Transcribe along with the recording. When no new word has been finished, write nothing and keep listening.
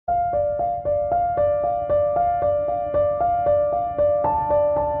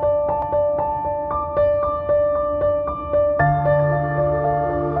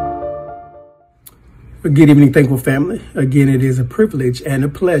Good evening, thankful family. Again, it is a privilege and a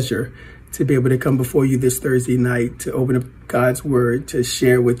pleasure to be able to come before you this Thursday night to open up God's word, to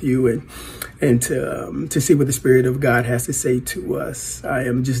share with you and to see what the Spirit of God has to say to us. I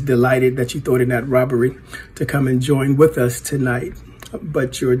am just delighted that you thought it not robbery to come and join with us tonight,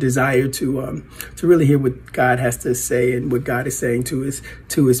 but your desire to really hear what God has to say and what God is saying to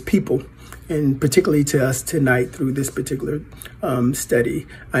his people, and particularly to us tonight through this particular study.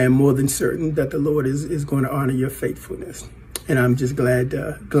 I am more than certain that the Lord is going to honor your faithfulness. And I'm just glad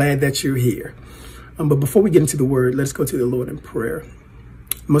that you're here. But before we get into the word, let's go to the Lord in prayer.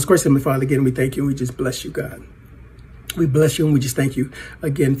 Most gracious Heavenly Father, again, we thank you and we just bless you, God. We bless you and we just thank you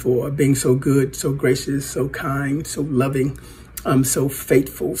again for being so good, so gracious, so kind, so loving, so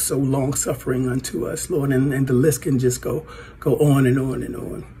faithful, so long-suffering unto us, Lord. And the list can just go on and on and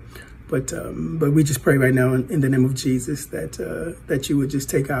on. But we just pray right now in the name of Jesus that you would just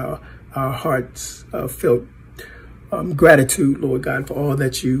take our hearts filled gratitude, Lord God, for all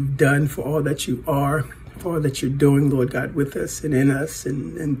that you've done, for all that you are, for all that you're doing, Lord God, with us and in us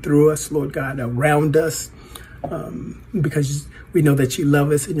and through us, Lord God, around us, because we know that you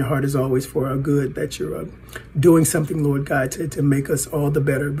love us and your heart is always for our good, that you're doing something, Lord God, to make us all the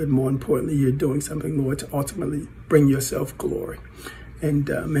better. But more importantly, you're doing something, Lord, to ultimately bring yourself glory.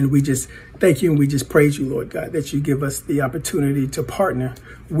 And we just thank you and we just praise you, Lord God, that you give us the opportunity to partner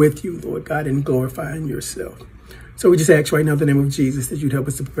with you, Lord God, in glorifying yourself. So we just ask right now in the name of Jesus that you'd help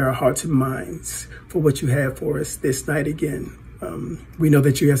us to prepare our hearts and minds for what you have for us this night again. We know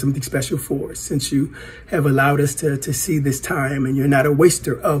that you have something special for us since you have allowed us to see this time, and you're not a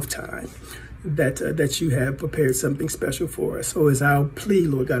waster of time, that you have prepared something special for us. So as our plea,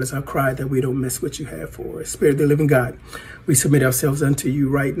 Lord God, as our cry that we don't miss what you have for us. Spirit of the living God, we submit ourselves unto you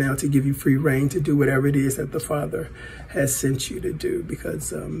right now to give you free reign to do whatever it is that the Father has sent you to do,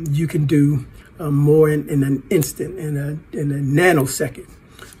 because you can do more in an instant, in a nanosecond,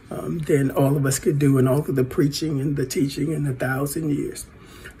 than all of us could do in all of the preaching and the teaching in 1,000 years.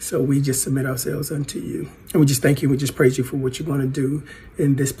 So we just submit ourselves unto you. And we just thank you. We just praise you for what you're going to do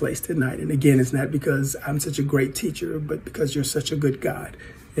in this place tonight. And again, it's not because I'm such a great teacher, but because you're such a good God,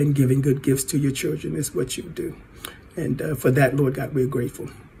 and giving good gifts to your children is what you do. And for that, Lord God, we're grateful.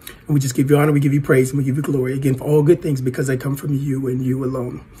 And we just give you honor, we give you praise, and we give you glory, again, for all good things, because they come from you and you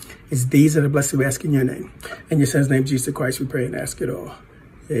alone. It's these that are blessed we ask in your name. In your son's name, Jesus Christ, we pray and ask it all.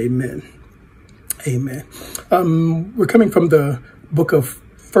 Amen. Amen. We're coming from the book of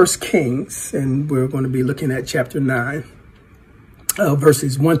 1 Kings, and we're going to be looking at chapter 9,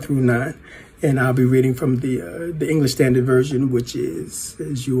 verses 1 through 9. And I'll be reading from the English Standard Version, which is,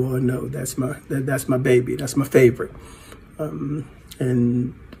 as you all know, that's my baby. That's my favorite.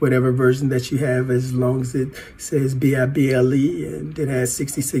 And whatever version that you have, as long as it says Bible and it has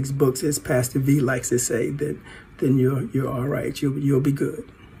 66 books, as Pastor V likes to say, then you're all right. You'll be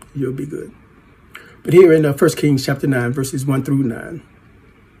good. You'll be good. But here in 1 Kings chapter 9, verses 1 through 9,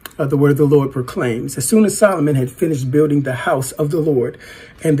 the word of the Lord proclaims, as soon as Solomon had finished building the house of the Lord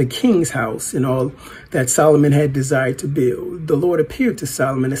and the king's house and all that Solomon had desired to build, the Lord appeared to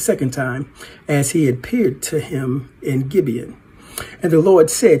Solomon a second time, as he had appeared to him in Gibeon. And the Lord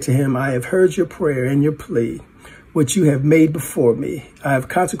said to him, I have heard your prayer and your plea, which you have made before me. I have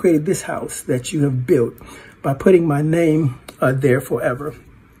consecrated this house that you have built by putting my name there forever.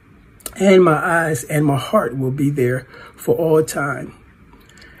 And my eyes and my heart will be there for all time.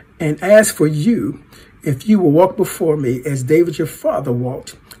 And as for you, if you will walk before me as David your father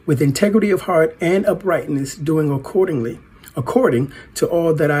walked, with integrity of heart and uprightness, doing according to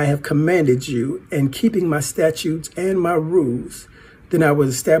all that I have commanded you, and keeping my statutes and my rules, then I will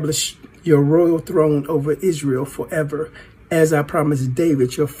establish your royal throne over Israel forever, as I promised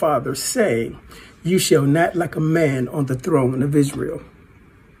David your father, saying, you shall not lack a man on the throne of Israel.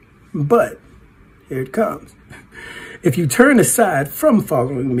 But here it comes. If you turn aside from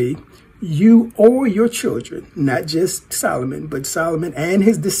following me, you or your children, not just Solomon, but Solomon and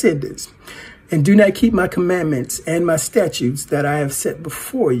his descendants, and do not keep my commandments and my statutes that I have set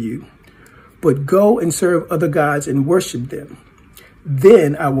before you, but go and serve other gods and worship them,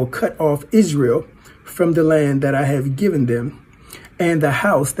 then I will cut off Israel from the land that I have given them, and the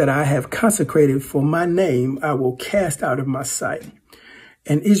house that I have consecrated for my name I will cast out of my sight.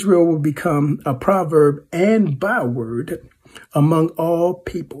 And Israel will become a proverb and byword among all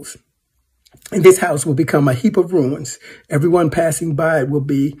peoples. And this house will become a heap of ruins. Everyone passing by it will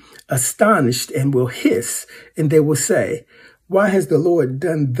be astonished and will hiss, and they will say, why has the Lord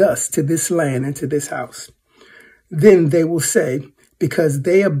done thus to this land and to this house? Then they will say, because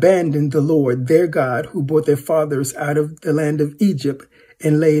they abandoned the Lord, their God, who brought their fathers out of the land of Egypt,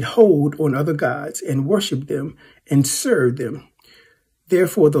 and laid hold on other gods and worshiped them and served them.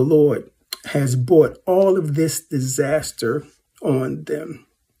 Therefore, the Lord has brought all of this disaster on them.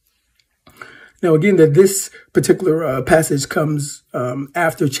 Now, again, that this particular passage comes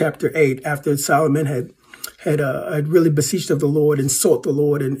after chapter 8, after Solomon had really beseeched of the Lord and sought the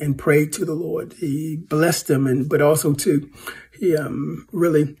Lord and prayed to the Lord. He blessed him, but also too, he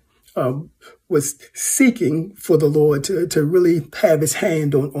really was seeking for the Lord to really have his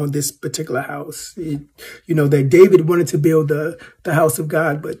hand on this particular house. That David wanted to build the house of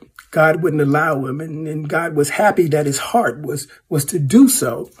God, but God wouldn't allow him, and God was happy that his heart was to do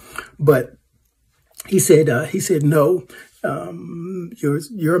so, but he said, no,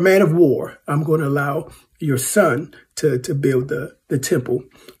 you're a man of war. I'm going to allow your son to build the temple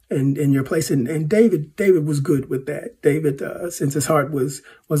in your place. And David was good with that. David, since his heart was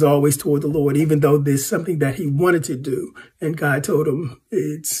always toward the Lord, even though there's something that he wanted to do, and God told him,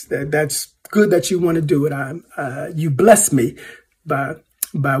 that's good that you want to do it. You bless me by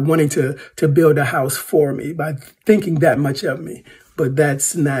wanting to build a house for me, by thinking that much of me, but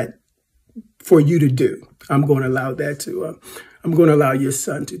that's not for you to do. I'm going to allow your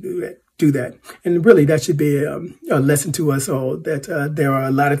son to do that. And really, that should be a lesson to us all, that there are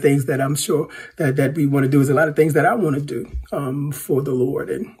a lot of things that I'm sure that we want to do. There's a lot of things that I want to do for the Lord,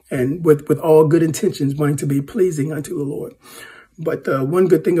 and with all good intentions, wanting to be pleasing unto the Lord. But one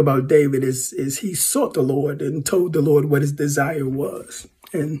good thing about David is he sought the Lord and told the Lord what his desire was.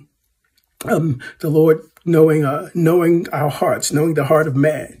 And the Lord, knowing our hearts, knowing the heart of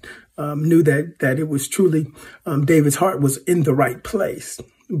man, knew that it was truly David's heart was in the right place.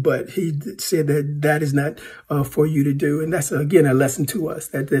 But he said that is not for you to do. And that's, again, a lesson to us,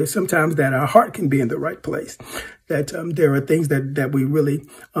 that there's sometimes that our heart can be in the right place, that there are things that we really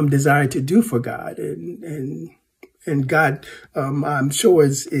desire to do for God. And God, I'm sure,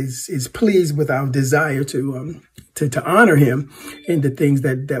 is pleased with our desire to honor him in the things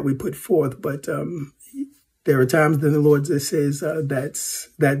that we put forth. But there are times that the Lord just says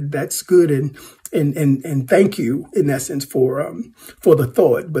that's good and thank you, in essence, for the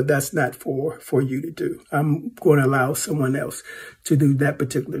thought, but that's not for you to do. I'm going to allow someone else to do that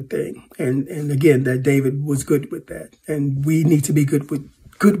particular thing. And again, that David was good with that, and we need to be good with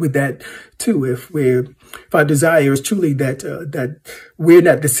that too. If our desire is truly that we're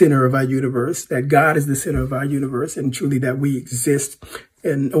not the center of our universe, that God is the center of our universe, and truly that we exist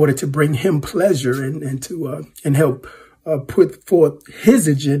in order to bring him pleasure and help put forth his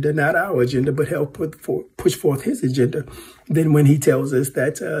agenda, not our agenda, but help push forth his agenda. Then when he tells us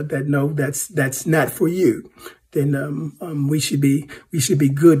that no, that's not for you, then we should be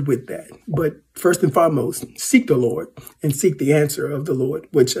good with that. But first and foremost, seek the Lord and seek the answer of the Lord,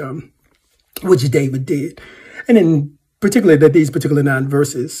 which David did. And then particularly that these particular 9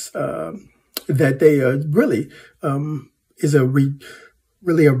 verses, that they are really is a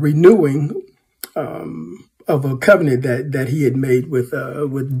renewing of a covenant that he had made with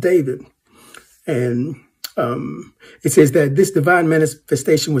David. And it says that this divine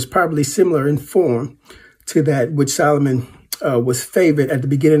manifestation was probably similar in form to that which Solomon was favored at the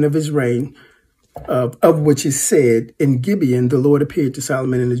beginning of his reign, of which is said, in Gibeon, the Lord appeared to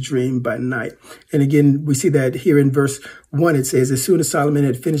Solomon in a dream by night. And again, we see that here in verse 1, it says, as soon as Solomon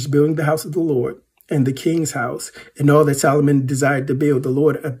had finished building the house of the Lord and the king's house and all that Solomon desired to build, the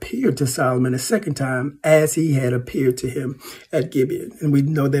Lord appeared to Solomon a second time as he had appeared to him at Gibeon. And we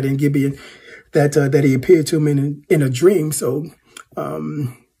know that in Gibeon that he appeared to him in a dream. So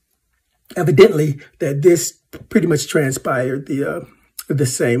evidently that this pretty much transpired the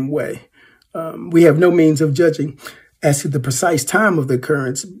same way. We have no means of judging as to the precise time of the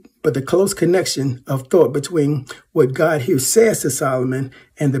occurrence, but the close connection of thought between what God here says to Solomon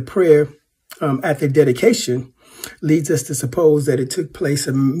and the prayer at the dedication leads us to suppose that it took place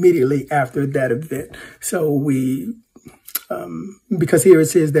immediately after that event. So because here it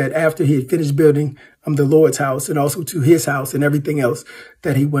says that after he had finished building the Lord's house and also to his house and everything else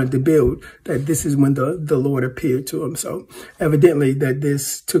that he wanted to build, that this is when the Lord appeared to him. So evidently that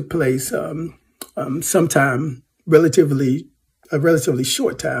this took place sometime a relatively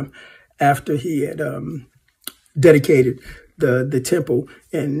short time after he had dedicated the temple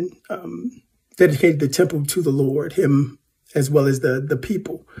and dedicated the temple to the Lord, him as well as the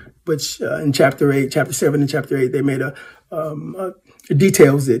people, which in chapter 7 and chapter 8, they made it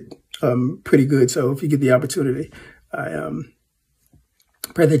details it pretty good. So if you get the opportunity, I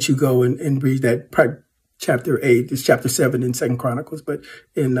pray that you go and read that chapter 8. It's chapter 7 in Second Chronicles, but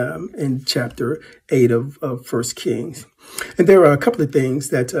in chapter 8 of First Kings. And there are a couple of things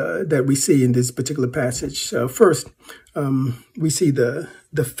that we see in this particular passage. First, we see the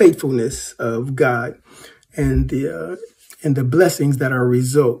faithfulness of God and the blessings that are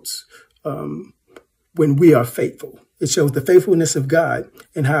results when we are faithful. It shows the faithfulness of God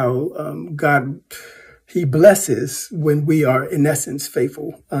and how God, he blesses when we are, in essence,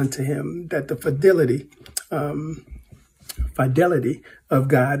 faithful unto him, that the fidelity of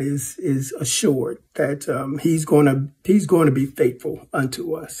God is assured, that he's going to be faithful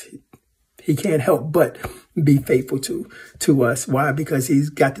unto us. He can't help but be faithful to us. Why? Because he's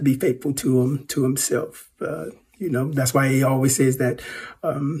got to be faithful to himself. That's why he always says that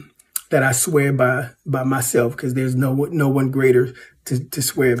I swear by myself, because there's no one greater to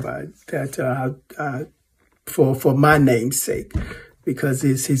swear by, that for my name's sake, because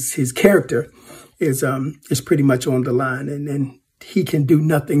his character is pretty much on the line, and he can do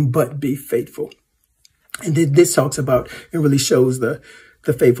nothing but be faithful. And this talks about and really shows the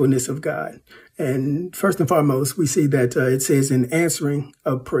faithfulness of God. And first and foremost, we see that it says in answering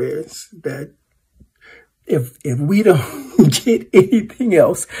of prayers that if we don't get anything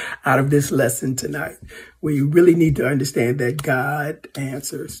else out of this lesson tonight, we really need to understand that God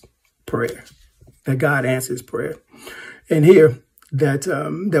answers prayer. That God answers prayer. And here that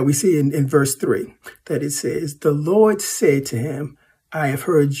we see in verse 3, that it says, the Lord said to him, I have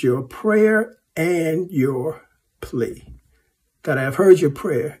heard your prayer and your plea. That I have heard your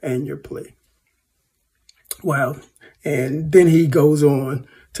prayer and your plea. Wow. And then he goes on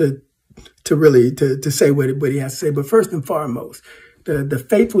to really say what he has to say. But first and foremost, the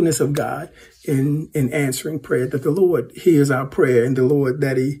faithfulness of God in answering prayer, that the Lord hears our prayer, and the Lord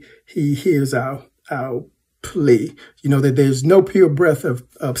that he hears our plea. That there's no pure breath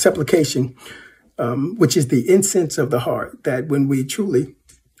of supplication, which is the incense of the heart, that when we truly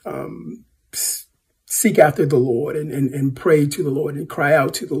seek after the Lord and pray to the Lord and cry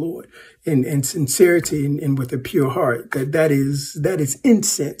out to the Lord in sincerity and with a pure heart, that is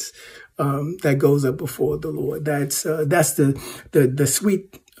incense that goes up before the Lord. That's the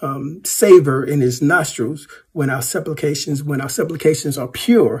sweet savor in his nostrils when our supplications are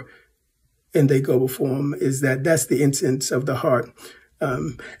pure and they go before him, that's the incense of the heart.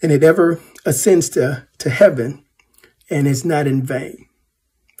 And it ever ascends to heaven, and it's not in vain.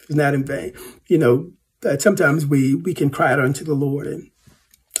 It's not in vain. That sometimes we can cry out unto the Lord,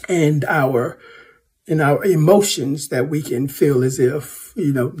 and our emotions, that we can feel as if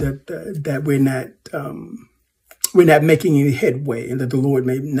that we're not making any headway, and that the Lord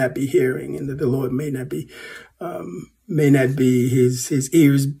may not be hearing, and that the Lord may not be his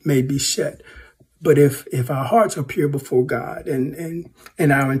ears may be shut. But if our hearts are pure before God, and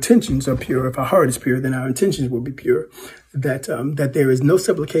our intentions are pure, if our heart is pure, then our intentions will be pure. That there is no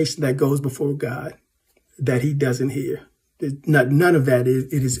supplication that goes before God that he doesn't hear. None of that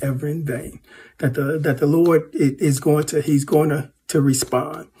is ever in vain. That the Lord he's going to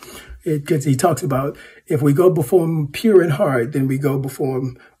respond. Because he talks about, if we go before him pure in heart, then we go before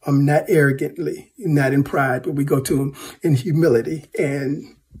him not arrogantly, not in pride, but we go to him in humility.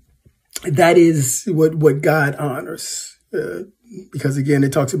 And that is what God honors. Because again,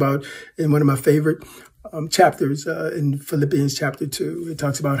 it talks about, in one of my favorite chapters, in Philippians chapter 2, it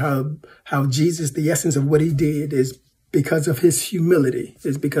talks about how Jesus, the essence of what he did is because of his humility,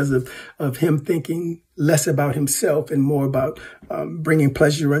 is because of him thinking less about himself and more about bringing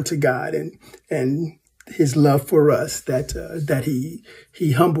pleasure unto God, and his love for us, that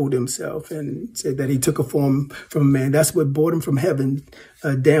he humbled himself and said that he took a form from a man. That's what brought him from heaven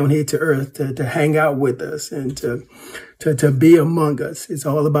down here to earth to hang out with us and to be among us. It's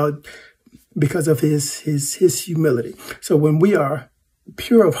all about because of his humility. So when we are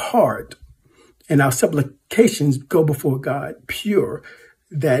pure of heart and our supplications go before God pure,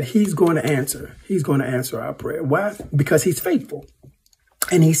 that he's going to answer. He's going to answer our prayer. Why? Because he's faithful.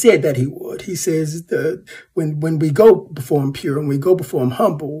 And he said that he would. He says that when we go before him pure and we go before him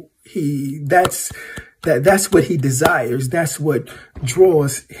humble, that's what he desires. That's what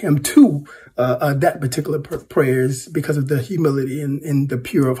draws him to that particular prayers, because of the humility and the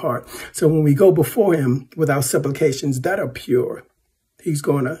pure of heart. So when we go before him with our supplications that are pure, he's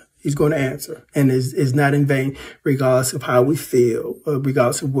going to answer, and is not in vain, regardless of how we feel,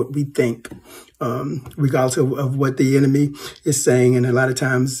 regardless of what we think, regardless of what the enemy is saying. And a lot of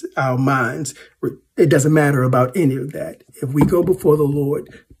times our minds, it doesn't matter about any of that. If we go before the Lord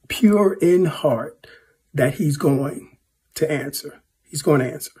pure in heart, that he's going to answer. He's going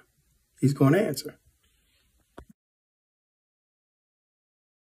to answer. He's going to answer.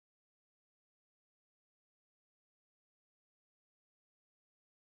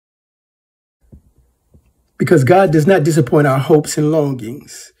 Because God does not disappoint our hopes and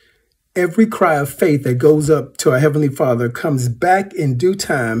longings. Every cry of faith that goes up to our Heavenly Father comes back in due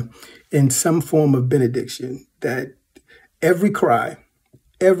time in some form of benediction. That every cry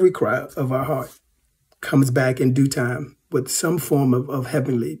of our heart comes back in due time with some form of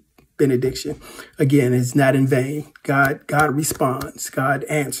heavenly benediction. Again, it's not in vain. God responds. God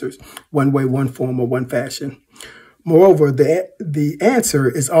answers one way, one form, or one fashion. Moreover, the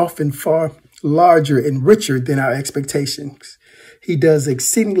answer is often far larger and richer than our expectations. He does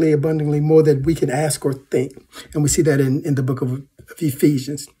exceedingly abundantly more than we can ask or think. And we see that in the book of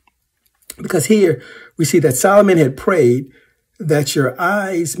Ephesians. Because here we see that Solomon had prayed that your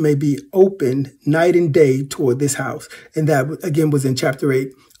eyes may be opened night and day toward this house. And that, again, was in chapter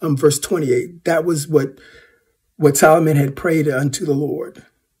 8, verse 28. That was what Solomon had prayed unto the Lord,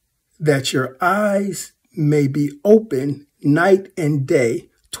 that your eyes may be open night and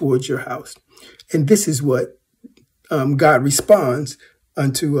day towards your house. And this is what God responds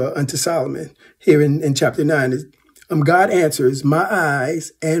unto Solomon here in chapter 9. God answers, my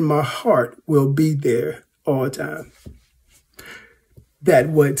eyes and my heart will be there all the time. That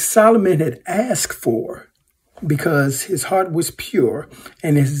what Solomon had asked for, because his heart was pure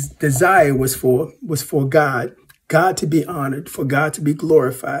and his desire was for God to be honored, for God to be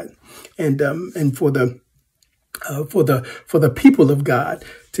glorified, and for the people of God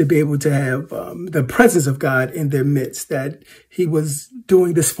to be able to have the presence of God in their midst, that he was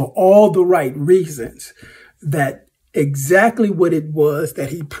doing this for all the right reasons, that exactly what it was that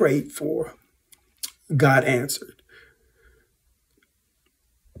he prayed for, God answered.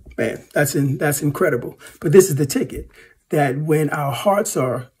 Man, that's incredible. But this is the ticket, that when our hearts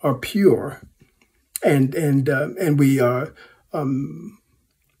are pure and we are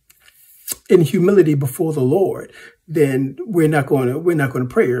in humility before the Lord, then we're not going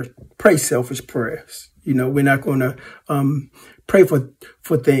to pray selfish prayers. You know, we're not going to pray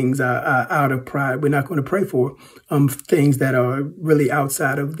for things out of pride. We're not going to pray for things that are really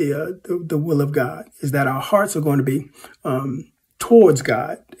outside of the will of God. Is that our hearts are going to be towards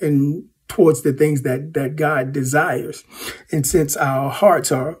God and towards the things that God desires. And since our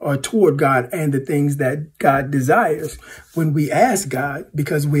hearts are toward God and the things that God desires, when we ask God,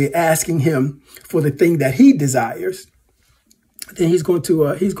 because we're asking him for the thing that he desires, then he's going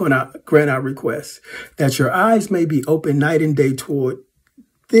to grant our request, that your eyes may be open night and day toward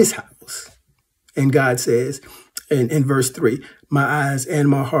this house. And God says in verse 3, my eyes and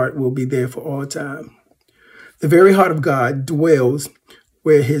my heart will be there for all time. The very heart of God dwells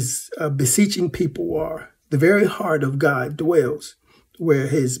where his beseeching people are. The very heart of God dwells where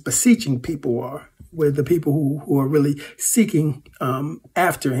his beseeching people are, where the people who are really seeking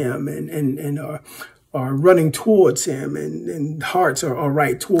after him and are running towards him, and hearts are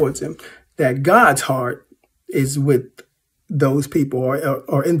right towards him. That God's heart is with those people,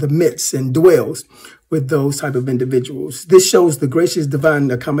 or in the midst, and dwells with those type of individuals. This shows the gracious divine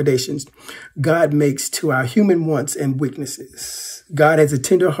accommodations God makes to our human wants and weaknesses. God has a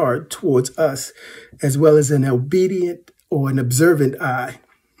tender heart towards us, as well as an obedient or an observant eye.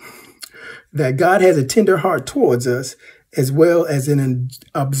 That God has a tender heart towards us, as well as an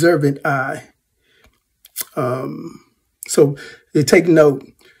observant eye. So you take note,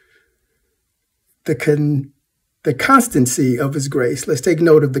 the constancy of his grace. Let's take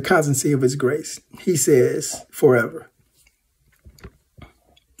note of the constancy of his grace. He says forever,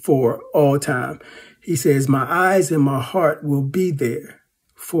 for all time. He says, my eyes and my heart will be there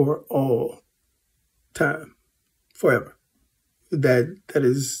for all time, forever. That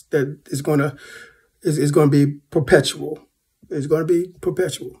is going to be perpetual. It's going to be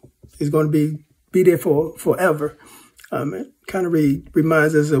perpetual. It's going to be there for forever. It kind of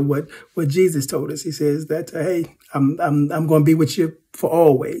reminds us of what Jesus told us. He says that, hey, I'm going to be with you for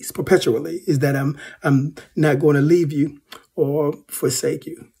always, perpetually. Is that I'm not going to leave you or forsake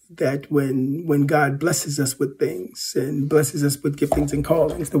you. That when God blesses us with things and blesses us with giftings and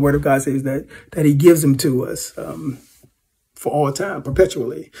callings, the Word of God says that He gives them to us for all time,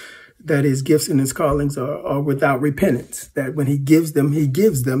 perpetually. That His gifts and His callings are without repentance. That when He gives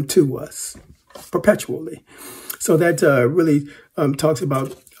them to us perpetually. So that really talks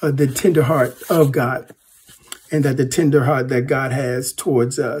about the tender heart of God, and that the tender heart that God has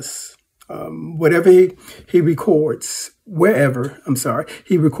towards us. Whatever he records,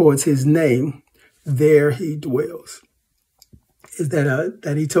 he records his name, there he dwells. Is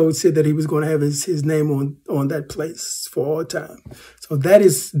that he told Sid that he was going to have his name on that place for all time. So that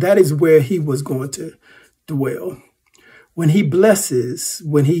is where he was going to dwell. When he blesses,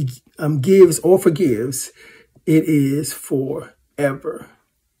 when he gives or forgives, it is forever.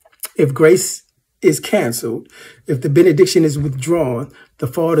 If grace is canceled, if the benediction is withdrawn, the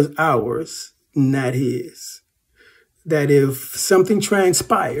fault is ours, not his. That if something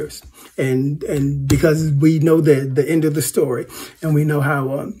transpires, and because we know the end of the story, and we know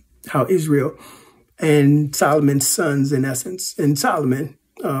how Israel and Solomon's sons, in essence, and Solomon,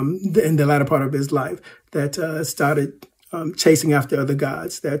 in the latter part of his life, that started chasing after other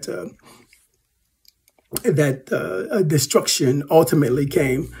gods, that destruction ultimately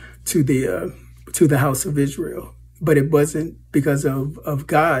came to the house of Israel. But it wasn't because of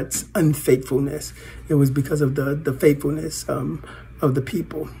God's unfaithfulness. It was because of the faithfulness of the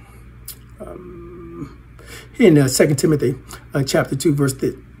people. In 2 Timothy chapter 2, verse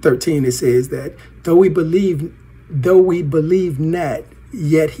 13, it says that though we believe not,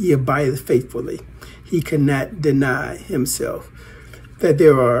 yet he abideth faithfully. He cannot deny himself. That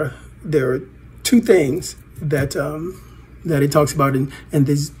there are two things that it talks about in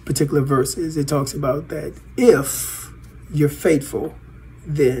these particular verses. It talks about that if you're faithful,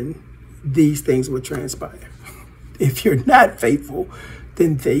 then these things will transpire. If you're not faithful,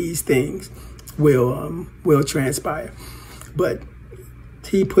 then these things will transpire. But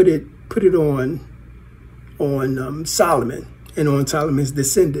he put it on Solomon and on Solomon's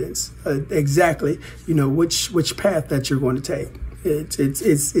descendants, exactly, which path that you're going to take.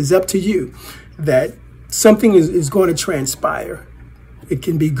 It's up to you. That something is going to transpire. It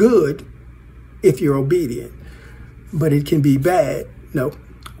can be good if you're obedient, but it can be bad. No,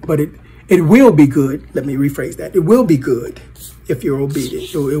 but it will be good. Let me rephrase that. It will be good if you're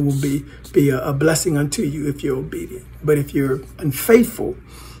obedient. It will be a blessing unto you if you're obedient. But if you're unfaithful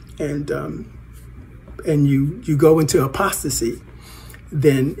and you go into apostasy,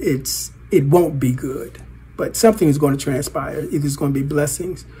 then it won't be good. But something is going to transpire. Either it's going to be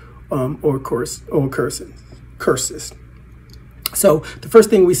blessings or curses. So the first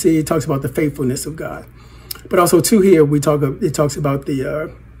thing we see, it talks about the faithfulness of God. But also too here, it talks about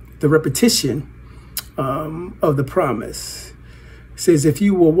the repetition of the promise. It says, if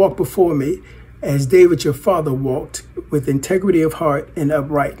you will walk before me as David your father walked, with integrity of heart and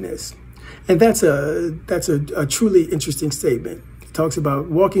uprightness. And that's a truly interesting statement. It talks about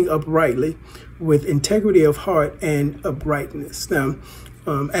walking uprightly with integrity of heart and uprightness. Now,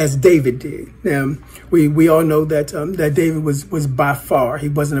 as David did. Now, we all know that that David was by far, he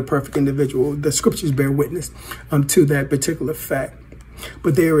wasn't a perfect individual. The scriptures bear witness to that particular fact.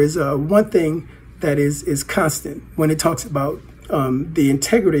 But there is one thing that is constant when it talks about the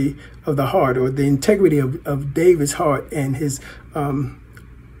integrity of the heart, or the integrity of David's heart and his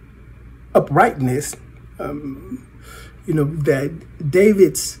uprightness. That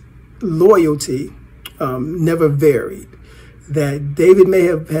David's loyalty never varied. That David may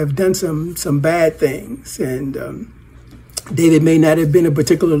have done some bad things, and David may not have been a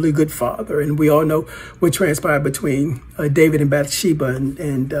particularly good father. And we all know what transpired between David and Bathsheba,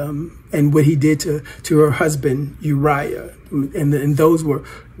 and what he did to her husband Uriah, and those were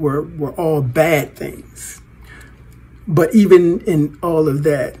all bad things. But even in all of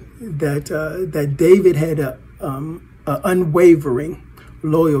that, that David had a unwavering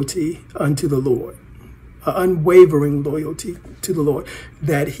loyalty unto the Lord. Unwavering loyalty to the Lord,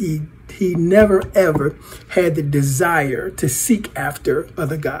 that he never ever had the desire to seek after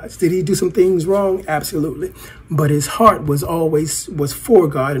other gods. Did he do some things wrong? Absolutely. But his heart was always for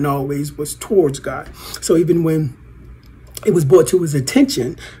God and always was towards God. So even when it was brought to his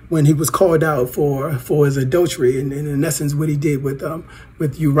attention, when he was called out for his adultery, and in essence what he did with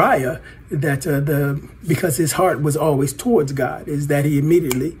Uriah, that because his heart was always towards God, is that he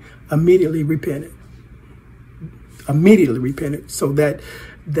immediately repented. Immediately repented. So that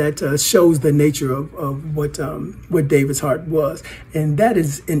shows the nature of what David's heart was, and that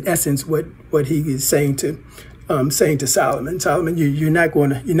is in essence what he is saying to Solomon. Solomon, you're not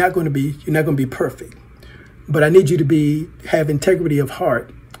going to be perfect, but I need you to have integrity of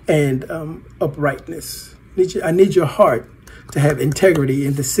heart and uprightness. I need your heart to have integrity,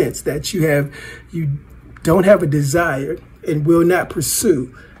 in the sense that you don't have a desire and will not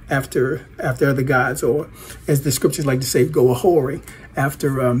pursue after other gods, or as the scriptures like to say, go a-whoring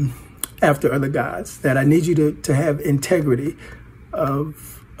after other gods. That I need you to have integrity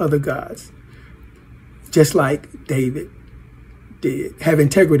of other gods, just like David did. Have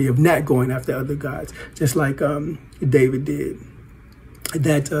integrity of not going after other gods, just like David did.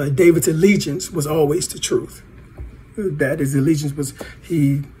 That David's allegiance was always to truth. That his allegiance was,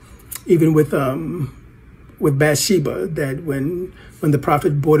 even with Bathsheba, that when the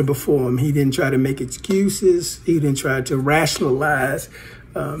prophet brought it before him, he didn't try to make excuses. He didn't try to rationalize.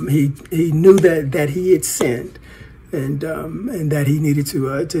 He knew that he had sinned, and that he needed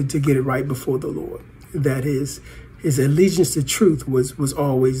to get it right before the Lord. That his allegiance to truth was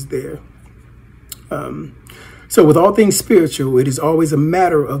always there. So with all things spiritual, it is always a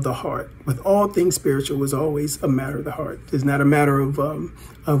matter of the heart. With all things spiritual, is always a matter of the heart. It's not a matter of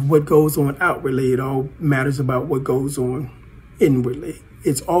what goes on outwardly. It all matters about what goes on inwardly.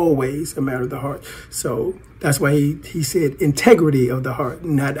 It's always a matter of the heart. So that's why he said integrity of the heart.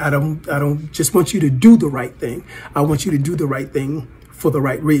 Not I don't just want you to do the right thing. I want you to do the right thing for the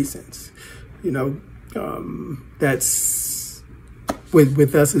right reasons. You know, that's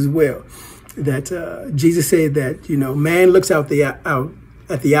with us as well. That Jesus said that, you know, man looks out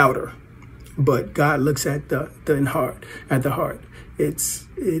at the outer, but God looks at the heart.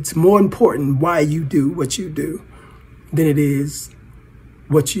 It's more important why you do what you do than it is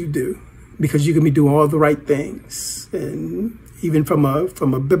what you do, because you can be doing all the right things, and even from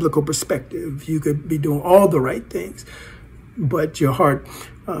a biblical perspective, you could be doing all the right things, but your heart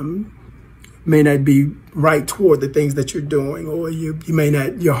may not be right toward the things that you're doing, or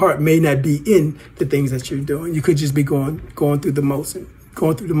your heart may not be in the things that you're doing. You could just be going through the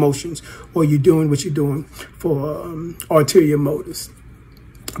motions, or you're doing what you're doing for ulterior motives.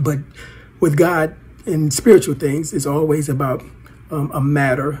 But with God and spiritual things, it's always about a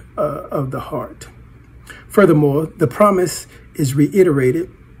matter of the heart. Furthermore, the promise is reiterated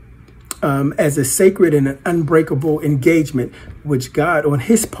as a sacred and an unbreakable engagement, which God on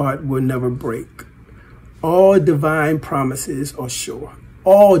his part will never break. All divine promises are sure.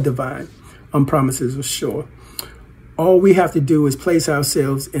 All divine promises are sure. All we have to do is place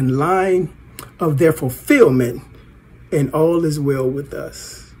ourselves in line of their fulfillment, and all is well with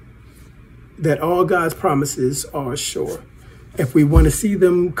us. That all God's promises are sure. If we want to see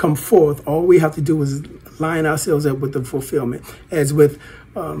them come forth, all we have to do is line ourselves up with the fulfillment. As with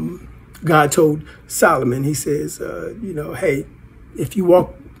God told Solomon, he says, you know, hey, if you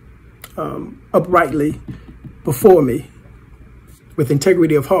walk uprightly before me with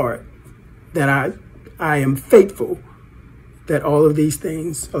integrity of heart, that I am faithful, that all of these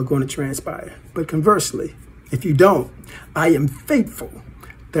things are going to transpire. But conversely, if you don't, I am faithful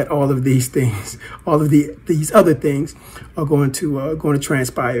that all of these things, all of these other things are going to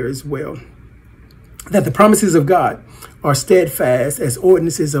transpire as well. That the promises of God are steadfast as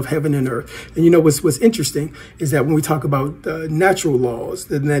ordinances of heaven and earth. And you know what's interesting is that when we talk about natural laws,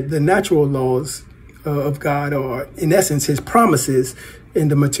 the natural laws of God are in essence his promises in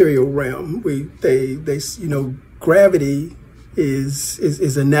the material realm. They you know, gravity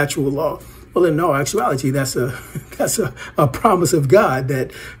is a natural law. Well, in all actuality, that's a promise of God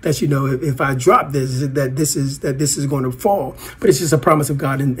that you know, if I drop this, that this is going to fall. But it's just a promise of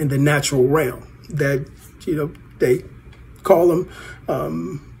God in the natural realm, that, you know, they call them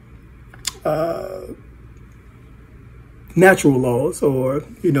natural laws, or,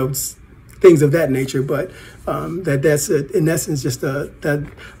 you know, things of that nature. But that's in essence just a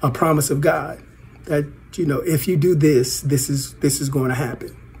promise of God that, you know, if you do this, this is going to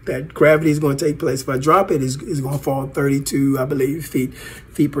happen. That gravity is going to take place. If I drop it, it's going to fall 32, I believe,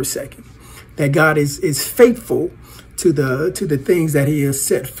 feet per second. That God is faithful to the things that he has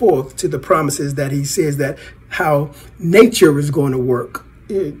set forth, to the promises that he says, that how nature is going to work.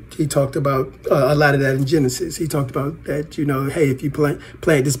 He talked about a lot of that in Genesis. He talked about that, you know, hey, if you plant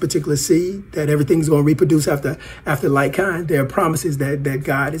this particular seed, that everything's going to reproduce after like kind. There are promises that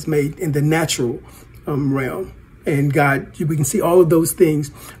God has made in the natural realm. And God, we can see all of those things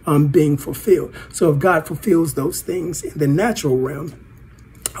being fulfilled. So if God fulfills those things in the natural realm,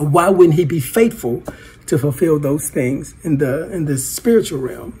 why wouldn't he be faithful to fulfill those things in the spiritual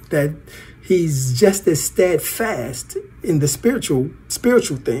realm? That he's just as steadfast in the spiritual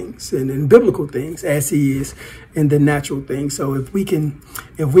things and in biblical things as he is in the natural things. So if we can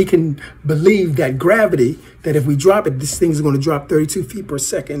believe that gravity, that if we drop it, this thing's going to drop 32 feet per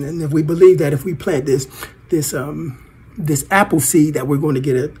second. And if we believe that if we plant this apple seed, that we're going to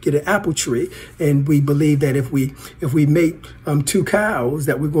get an apple tree, and we believe that if we make two cows,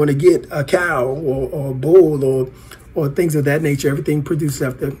 that we're going to get a cow or a bull or things of that nature, everything produces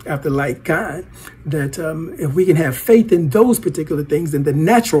after like kind, that if we can have faith in those particular things in the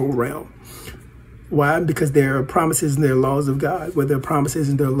natural realm. Why? Because there are promises and there are laws of God, where there are promises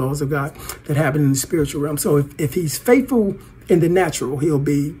and there are laws of God that happen in the spiritual realm. So if he's faithful in the natural, he'll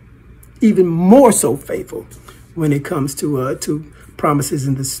be even more so faithful when it comes to promises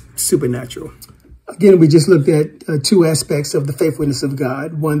in the supernatural. Again, we just looked at two aspects of the faithfulness of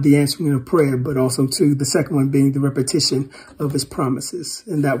God. One, the answering of prayer, but also two, the second one being the repetition of his promises.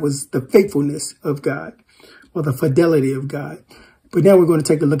 And that was the faithfulness of God, or the fidelity of God. But now we're going to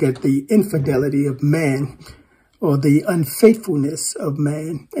take a look at the infidelity of man, or the unfaithfulness of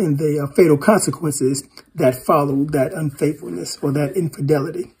man and the fatal consequences that follow that unfaithfulness or that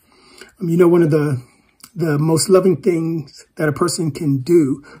infidelity. You know, one of the most loving things that a person can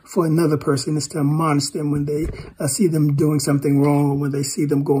do for another person is to admonish them when they see them doing something wrong, when they see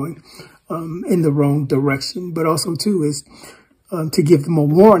them going in the wrong direction. But also, too, is to give them a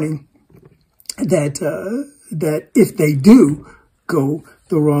warning that if they do go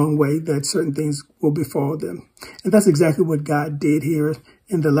the wrong way, that certain things will befall them. And that's exactly what God did here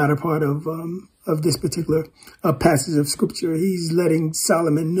in the latter part of this particular passage of Scripture. He's letting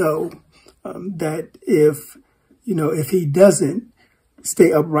Solomon know that if he doesn't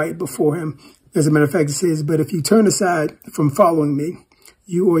stay upright before him, as a matter of fact, it says, but if you turn aside from following me,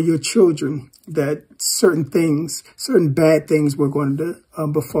 you or your children, that certain bad things were going to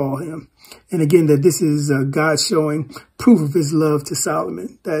befall him. And again, that this is God showing proof of his love to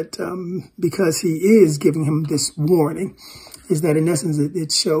Solomon, that because he is giving him this warning, is that in essence,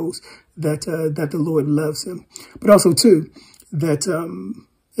 it shows that the Lord loves him. But also, too, that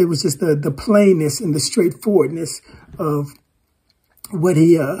it was just the plainness and the straightforwardness of what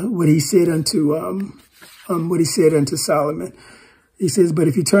he said unto Solomon. He says, but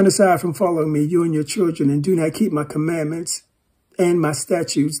if you turn aside from following me, you and your children, and do not keep my commandments and my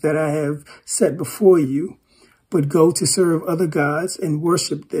statutes that I have set before you, but go to serve other gods and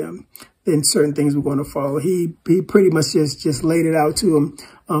worship them, then certain things were going to follow. He pretty much just laid it out to him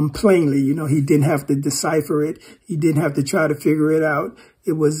plainly. You know, he didn't have to decipher it. He didn't have to try to figure it out.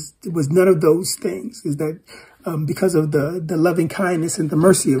 It was none of those things. Is that because of the loving kindness and the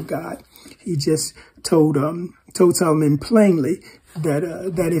mercy of God, he just told Solomon plainly that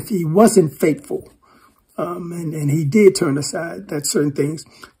if he wasn't faithful, and he did turn aside, that certain things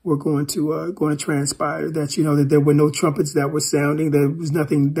were going to transpire. That that there were no trumpets that were sounding. There was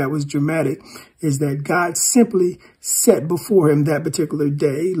nothing that was dramatic. Is that God simply set before him that particular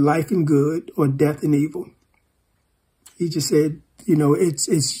day life and good or death and evil. He just said,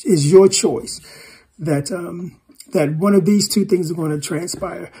 it's your choice that one of these two things are going to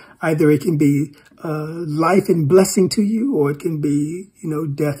transpire. Either it can be life and blessing to you, or it can be,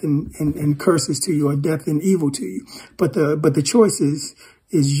 death and curses to you, or death and evil to you. But the choice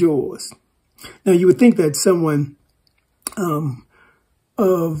is yours. Now, you would think that someone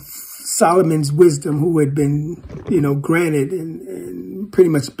of Solomon's wisdom, who had been, granted and pretty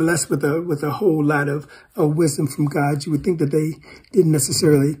much blessed with a whole lot of wisdom from God, you would think that they didn't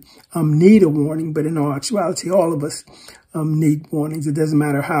necessarily need a warning. But in all actuality, all of us need warnings. It doesn't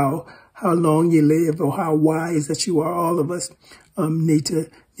matter how long you live or how wise that you are. All of us need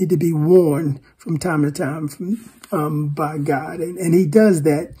to be warned from time to time by God, and He does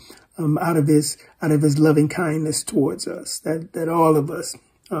that out of His loving kindness towards us. That all of us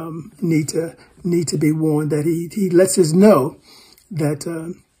need to be warned. That He lets us know that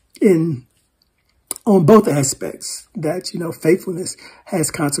on both aspects, that, faithfulness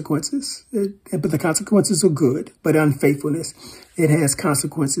has consequences, but the consequences are good. But unfaithfulness, it has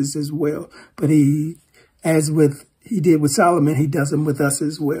consequences as well. But He did with Solomon, He does them with us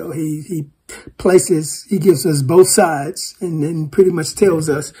as well. He gives us both sides, and then pretty much tells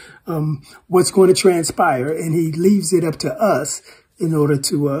us what's going to transpire, and He leaves it up to us in order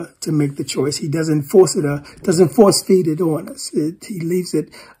to make the choice. He doesn't force feed it on us. He leaves it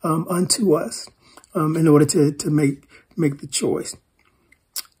unto us in order to make the choice.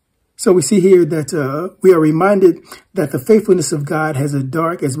 So we see here that we are reminded that the faithfulness of God has a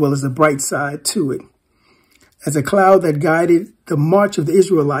dark as well as a bright side to it. As a cloud that guided the march of the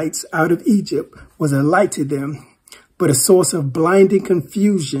Israelites out of Egypt was a light to them, but a source of blinding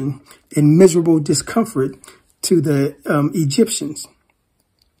confusion and miserable discomfort to the Egyptians.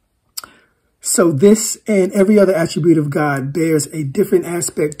 So this and every other attribute of God bears a different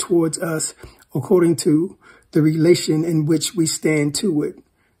aspect towards us according to the relation in which we stand to it,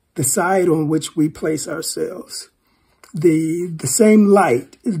 the side on which we place ourselves. The same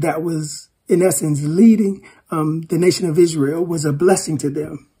light that was, in essence, leading the nation of Israel was a blessing to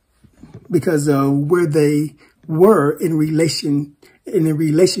them, because where they were in a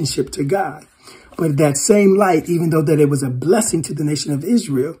relationship to God. But that same light, even though that it was a blessing to the nation of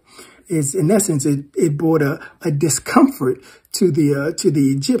Israel, is, in essence, it brought a discomfort to the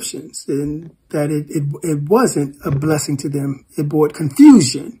Egyptians, and that it wasn't a blessing to them. It brought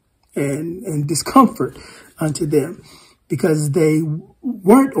confusion and discomfort unto them, because they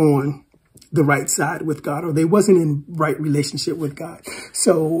weren't on the right side with God, or they wasn't in right relationship with God.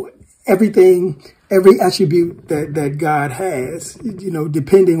 So every attribute that God has,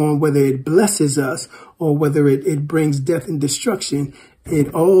 depending on whether it blesses us or whether it brings death and destruction,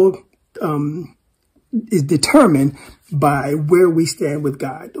 it all is determined by where we stand with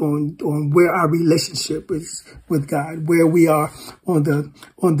God, on where our relationship is with God, where we are on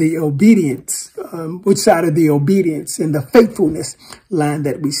the obedience, which side of the obedience and the faithfulness line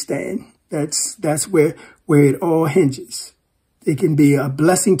that we stand. That's where it all hinges. It can be a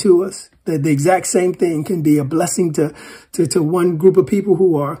blessing to us. The exact same thing can be a blessing to one group of people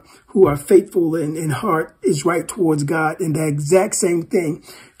who are faithful and heart is right towards God. And the exact same thing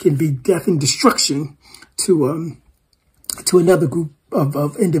can be death and destruction to another group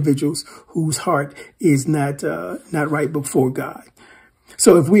of individuals whose heart is not right before God.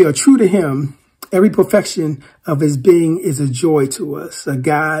 So if we are true to him, every perfection of his being is a joy to us, a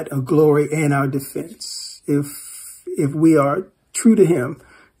guide, a glory, and our defense. If we are true to him,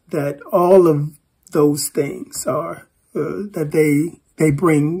 that all of those things are, that they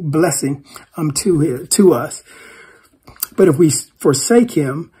bring blessing to us. But if we forsake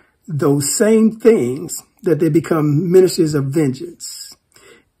him, those same things, that they become ministers of vengeance.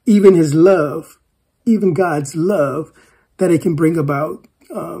 Even his love, even God's love, that it can bring about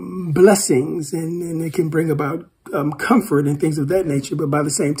blessings and it can bring about comfort and things of that nature. But by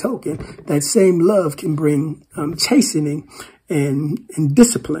the same token, that same love can bring chastening and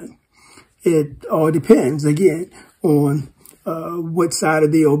discipline. It all depends, again, on what side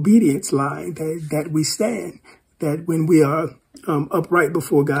of the obedience line that we stand. That when we are upright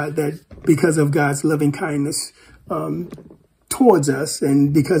before God, that because of God's loving kindness towards us,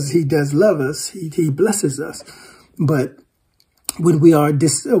 and because he does love us, he blesses us. But when we are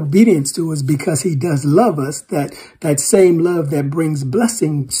disobedient to us, because he does love us, that same love that brings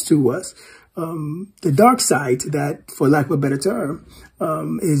blessings to us, the dark side to that, for lack of a better term,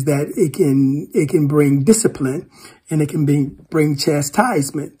 is that it can bring discipline and it can bring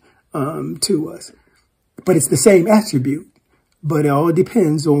chastisement to us. But it's the same attribute. But it all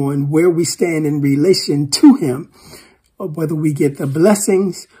depends on where we stand in relation to him, or whether we get the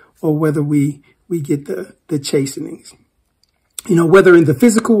blessings or whether we get the chastenings. You know, whether in the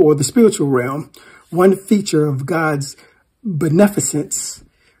physical or the spiritual realm, one feature of God's beneficence,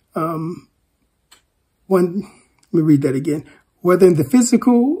 let me read that again. Whether in the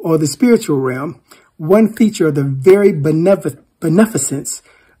physical or the spiritual realm, one feature of the very beneficence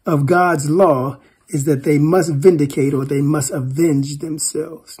of God's law is that they must vindicate, or they must avenge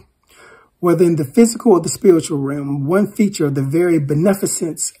themselves. Whether in the physical or the spiritual realm, one feature of the very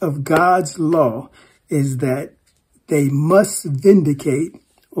beneficence of God's law is that they must vindicate,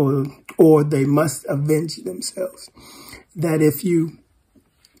 or they must avenge themselves. That if you,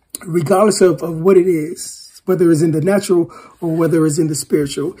 regardless of what it is, whether it's in the natural or whether it's in the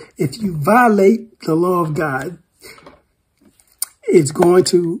spiritual, if you violate the law of God, it's going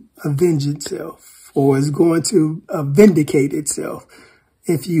to avenge itself, or is going to vindicate itself.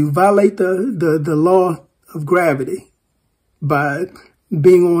 If you violate the law of gravity by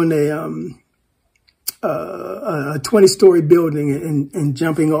being on a 20-story building and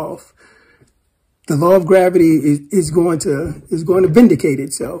jumping off, the law of gravity is going to vindicate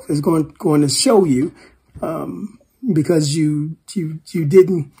itself. It's going to show you, because you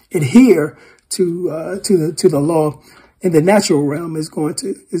didn't adhere to the law in the natural realm, is going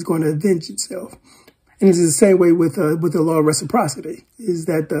to avenge itself. And it's the same way with the law of reciprocity, is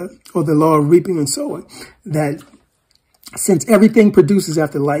that or the law of reaping and sowing, that since everything produces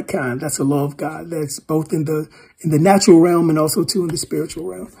after like kind, that's a law of God. That's both in the natural realm and also too in the spiritual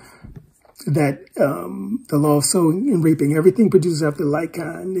realm. That the law of sowing and reaping, everything produces after like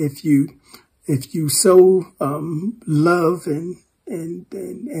kind. If you sow love and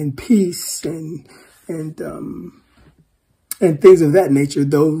peace and things of that nature,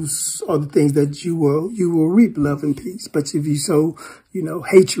 those are the things that you will reap, love and peace. But if you sow,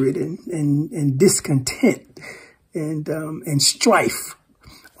 hatred and discontent and strife,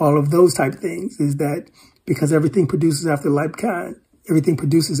 all of those type of things, is that because everything produces after like kind,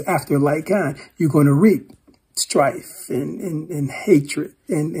 you're going to reap strife and hatred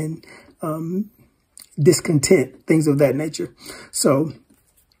and discontent, things of that nature. So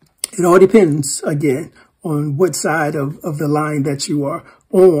it all depends, again, on what side of the line that you are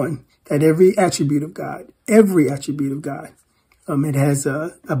on, that every attribute of God, it has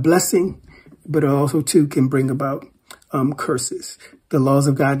a blessing, but also too can bring about curses. The laws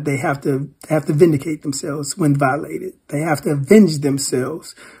of God, they have to vindicate themselves when violated. They have to avenge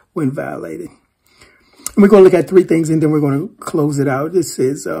themselves when violated. And we're going to look at three things, and then we're going to close it out. This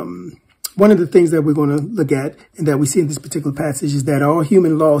is one of the things that we're going to look at, and that we see in this particular passage, is that all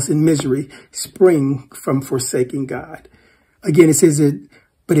human loss and misery spring from forsaking God. Again, it says that,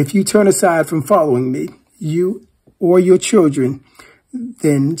 but if you turn aside from following me, you or your children,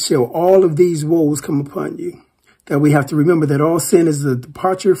 then shall all of these woes come upon you. That we have to remember that all sin is a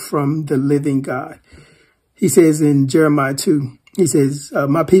departure from the living God. He says in Jeremiah 2, he says,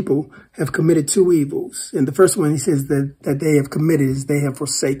 my people have committed two evils. And the first one, he says that they have committed is they have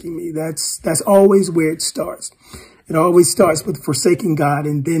forsaken me. That's always where it starts. It always starts with forsaking God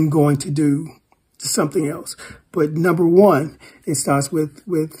and then going to do something else. But number one, it starts with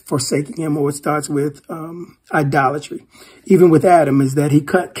forsaking him, or it starts with idolatry. Even with Adam, is that he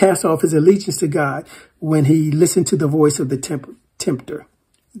cast off his allegiance to God when he listened to the voice of the tempter.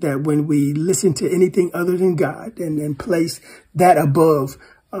 That when we listen to anything other than God and place that above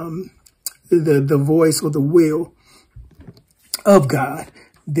the voice or the will of God,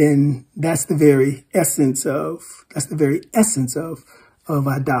 then that's the very essence of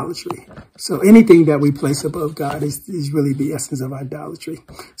idolatry. So anything that we place above God is really the essence of idolatry.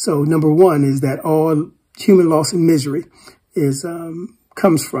 So number one is that all human loss and misery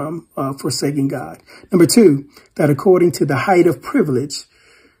comes from forsaking God. Number two, that according to the height of privilege,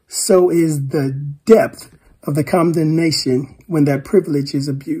 so is the depth of the condemnation when that privilege is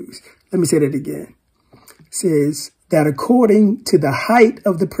abused. Let me say that again. It says that according to the height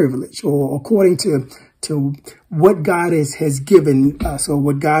of the privilege, or according to what God has given us, or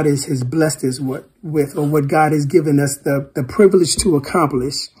what God has blessed us with, or what God has given us the privilege to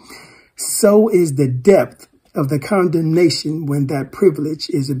accomplish, so is the depth of the condemnation when that privilege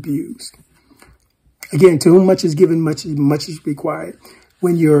is abused. Again, to whom much is given, much is required.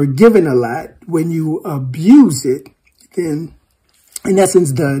 When you're given a lot, when you abuse it, then in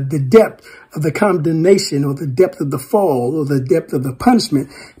essence, the depth of the condemnation, or the depth of the fall, or the depth of the punishment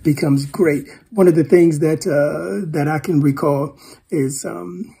becomes great. One of the things that I can recall is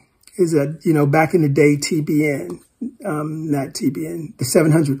that, you know, back in the day, TBN, not TBN, the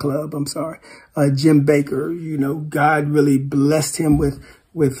 700 Club, I'm sorry, Jim Baker, you know, God really blessed him with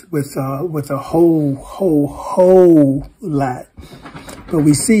a whole lot. But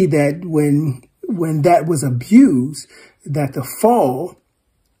we see that when that was abused, that the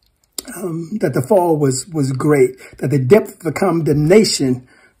fall was great, that the depth of the condemnation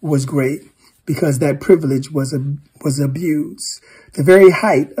was great, because that privilege was abused. The very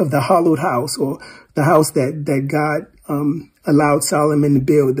height of the hallowed house, or the house that God allowed Solomon to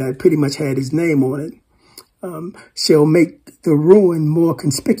build, that pretty much had his name on it, shall make the ruin more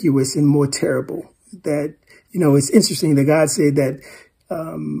conspicuous and more terrible. That, you know, it's interesting that God said that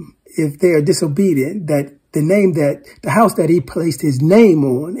if they are disobedient, that the house that he placed his name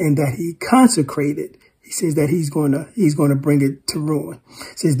on and that he consecrated, he says that he's going to bring it to ruin.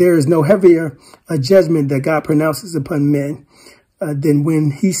 He says there is no heavier judgment that God pronounces upon men than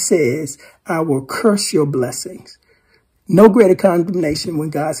when he says, I will curse your blessings. No greater condemnation when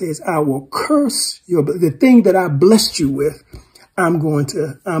God says, I will curse the thing that I blessed you with. I'm going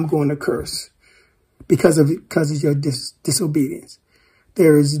to curse because of your disobedience.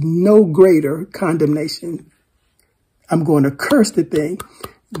 There is no greater condemnation. I'm going to curse the thing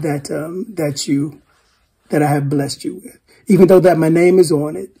that I have blessed you with, even though that my name is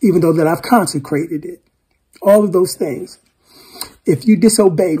on it, even though that I've consecrated it, all of those things. If you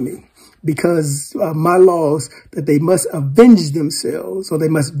disobey me, because my laws that they must avenge themselves, or they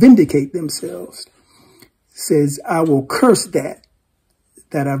must vindicate themselves, says I will curse that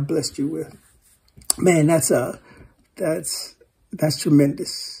I've blessed you with. Man, that's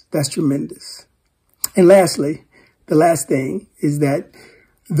tremendous. That's tremendous. And lastly, the last thing is that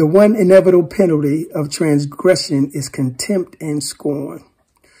the one inevitable penalty of transgression is contempt and scorn.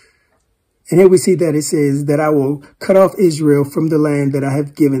 And here we see that it says that I will cut off Israel from the land that I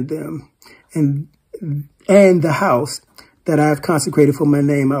have given them, and the house that I have consecrated for my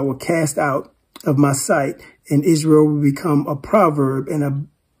name I will cast out of my sight, and Israel will become a proverb and a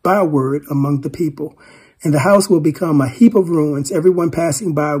byword among the people. And the house will become a heap of ruins. Everyone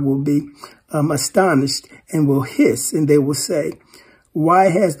passing by will be astonished and will hiss, and they will say, why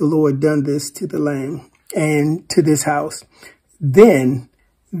has the Lord done this to the land and to this house? Then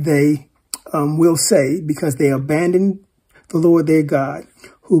they will say, because they abandoned the Lord their God,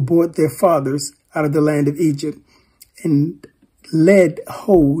 who brought their fathers out of the land of Egypt, and laid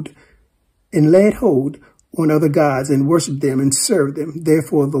hold on other gods, and worshiped them and served them.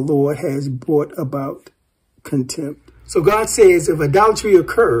 Therefore, the Lord has brought about contempt. So God says if idolatry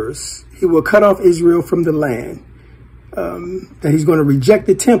occurs, he will cut off Israel from the land, that he's going to reject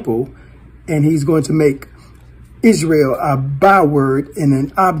the temple, and he's going to make Israel a byword and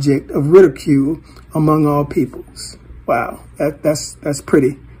an object of ridicule among all peoples. Wow, that's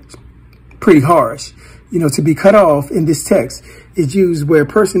pretty harsh. You know, to be cut off in this text is used where a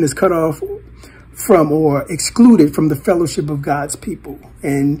person is cut off from or excluded from the fellowship of God's people.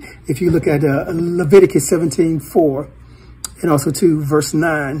 And if you look at Leviticus 17:4 and also to verse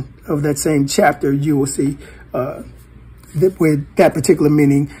 9 of that same chapter, you will see where that particular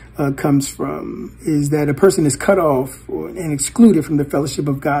meaning comes from, is that a person is cut off and excluded from the fellowship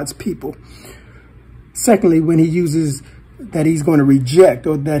of God's people. Secondly, when he uses that he's going to reject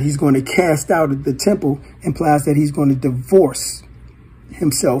or that he's going to cast out of the temple, implies that he's going to divorce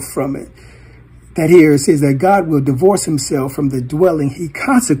himself from it. That here it says that God will divorce himself from the dwelling he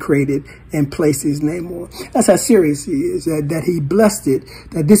consecrated and placed his name on. That's how serious he is, that he blessed it,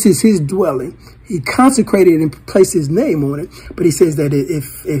 that this is his dwelling. He consecrated and placed his name on it. But he says that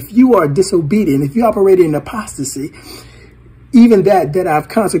if you are disobedient, if you operate in apostasy, even that I've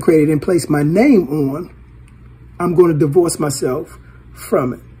consecrated and placed my name on, I'm going to divorce myself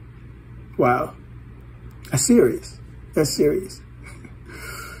from it. Wow. That's serious. That's serious.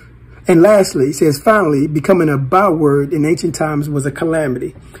 And lastly, he says, finally, becoming a byword in ancient times was a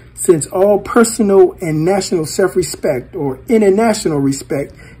calamity, since all personal and national self-respect or international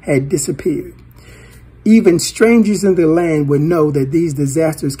respect had disappeared. Even strangers in the land would know that these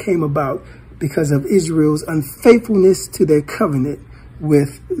disasters came about because of Israel's unfaithfulness to their covenant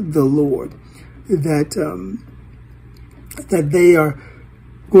with the Lord. That they are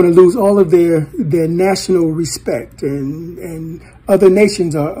going to lose all of their national respect, and other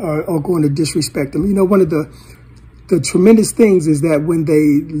nations are going to disrespect them. You know, one of the tremendous things is that when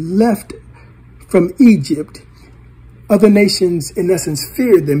they left from Egypt, other nations, in essence,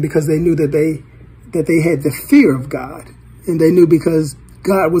 feared them because they knew that they had the fear of God, and they knew because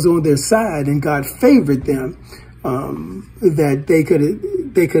God was on their side and God favored them, that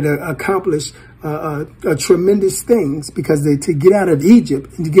they could accomplish tremendous things, because to get out of Egypt,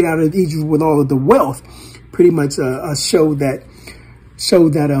 and to get out of Egypt with all of the wealth, pretty much showed that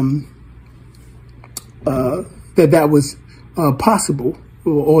that was possible,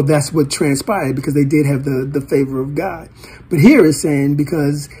 or that's what transpired, because they did have the favor of God. But here it's saying,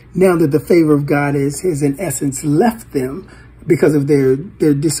 because now that the favor of God has in essence left them because of their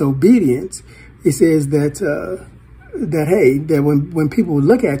disobedience, it says that hey, that when people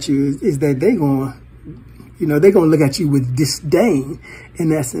look at you, is that they're going to look at you with disdain,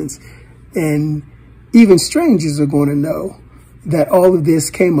 in essence. And even strangers are going to know that all of this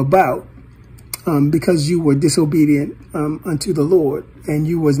came about because you were disobedient unto the Lord, and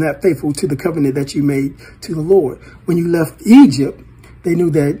you was not faithful to the covenant that you made to the Lord. When you left Egypt, they knew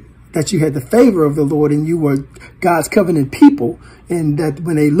that you had the favor of the Lord and you were God's covenant people, and that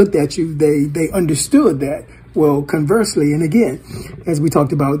when they looked at you, they understood that. Well, conversely, and again, as we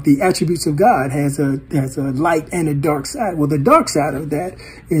talked about, the attributes of God has a light and a dark side. Well, the dark side of that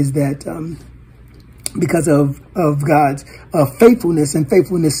is that because of God's faithfulness and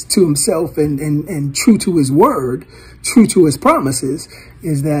faithfulness to himself and true to his word, true to his promises,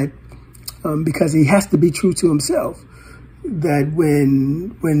 is that because he has to be true to himself, that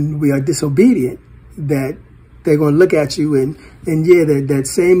when we are disobedient, that they're going to look at you and yeah, that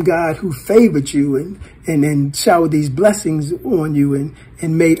same God who favored you and showered these blessings on you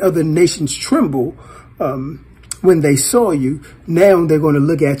and made other nations tremble when they saw you, now they're going to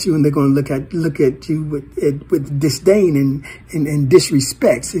look at you and they're going to look at you with disdain and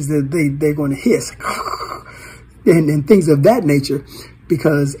disrespect. Is that they're going to hiss and things of that nature,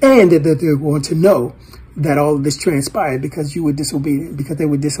 and that they're going to know that all of this transpired because you were disobedient, because they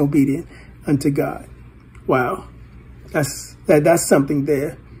were disobedient unto God. Wow. That's something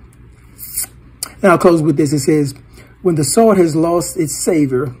there. And I'll close with this. It says, when the sword has lost its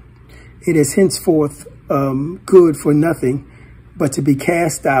savor, it is henceforth good for nothing but to be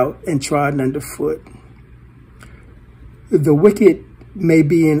cast out and trodden underfoot. The wicked may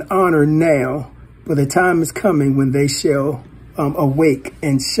be in honor now, but the time is coming when they shall awake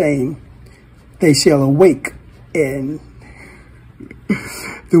and shame. They shall awake, and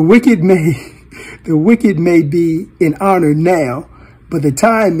the wicked may be in honor now, but the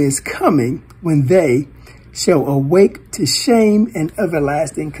time is coming when they shall awake to shame and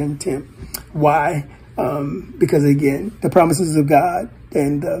everlasting contempt. Why? Because again, the promises of God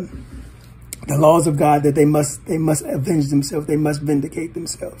and the laws of God, that they must avenge themselves, they must vindicate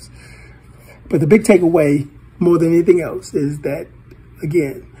themselves. But the big takeaway, more than anything else, is that,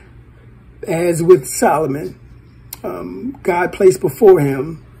 again, as with Solomon, God placed before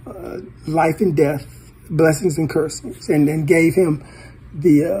him life and death, blessings and curses, and gave him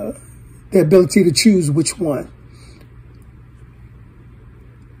the ability to choose which one.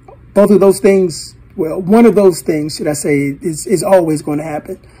 Both of those things, well, one of those things, should I say, is always going to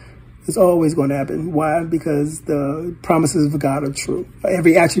happen. It's always going to happen. Why? Because the promises of God are true.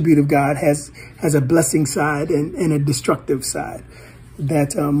 Every attribute of God has a blessing side and a destructive side.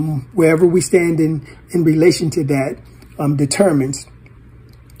 That wherever we stand in relation to that determines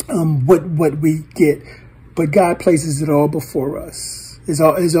what we get. But God places it all before us. It's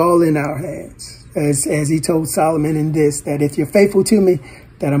all in our hands. As he told Solomon in this, that if you're faithful to me,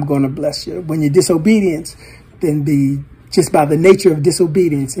 that I'm going to bless you. When you're disobedient, then just by the nature of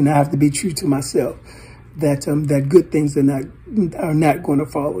disobedience, and I have to be true to myself, that good things are not going to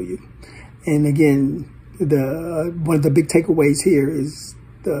follow you. And again, one of the big takeaways here is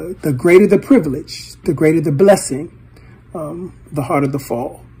the greater the privilege, the greater the blessing, the harder the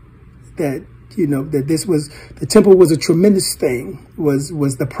fall. That that the temple was a tremendous thing, was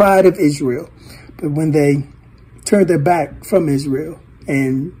the pride of Israel, but when they turned their back from Israel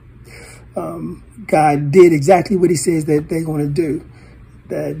and God did exactly what he says that they're going to do,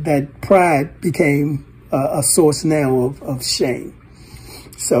 that pride became a source now of shame.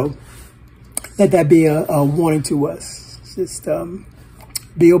 So let that be a warning to us. Just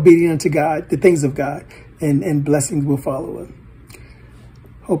be obedient unto God, the things of God, and blessings will follow us.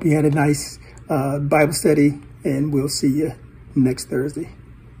 Hope you had a nice Bible study, and we'll see you next Thursday.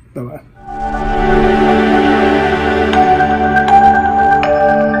 Bye-bye.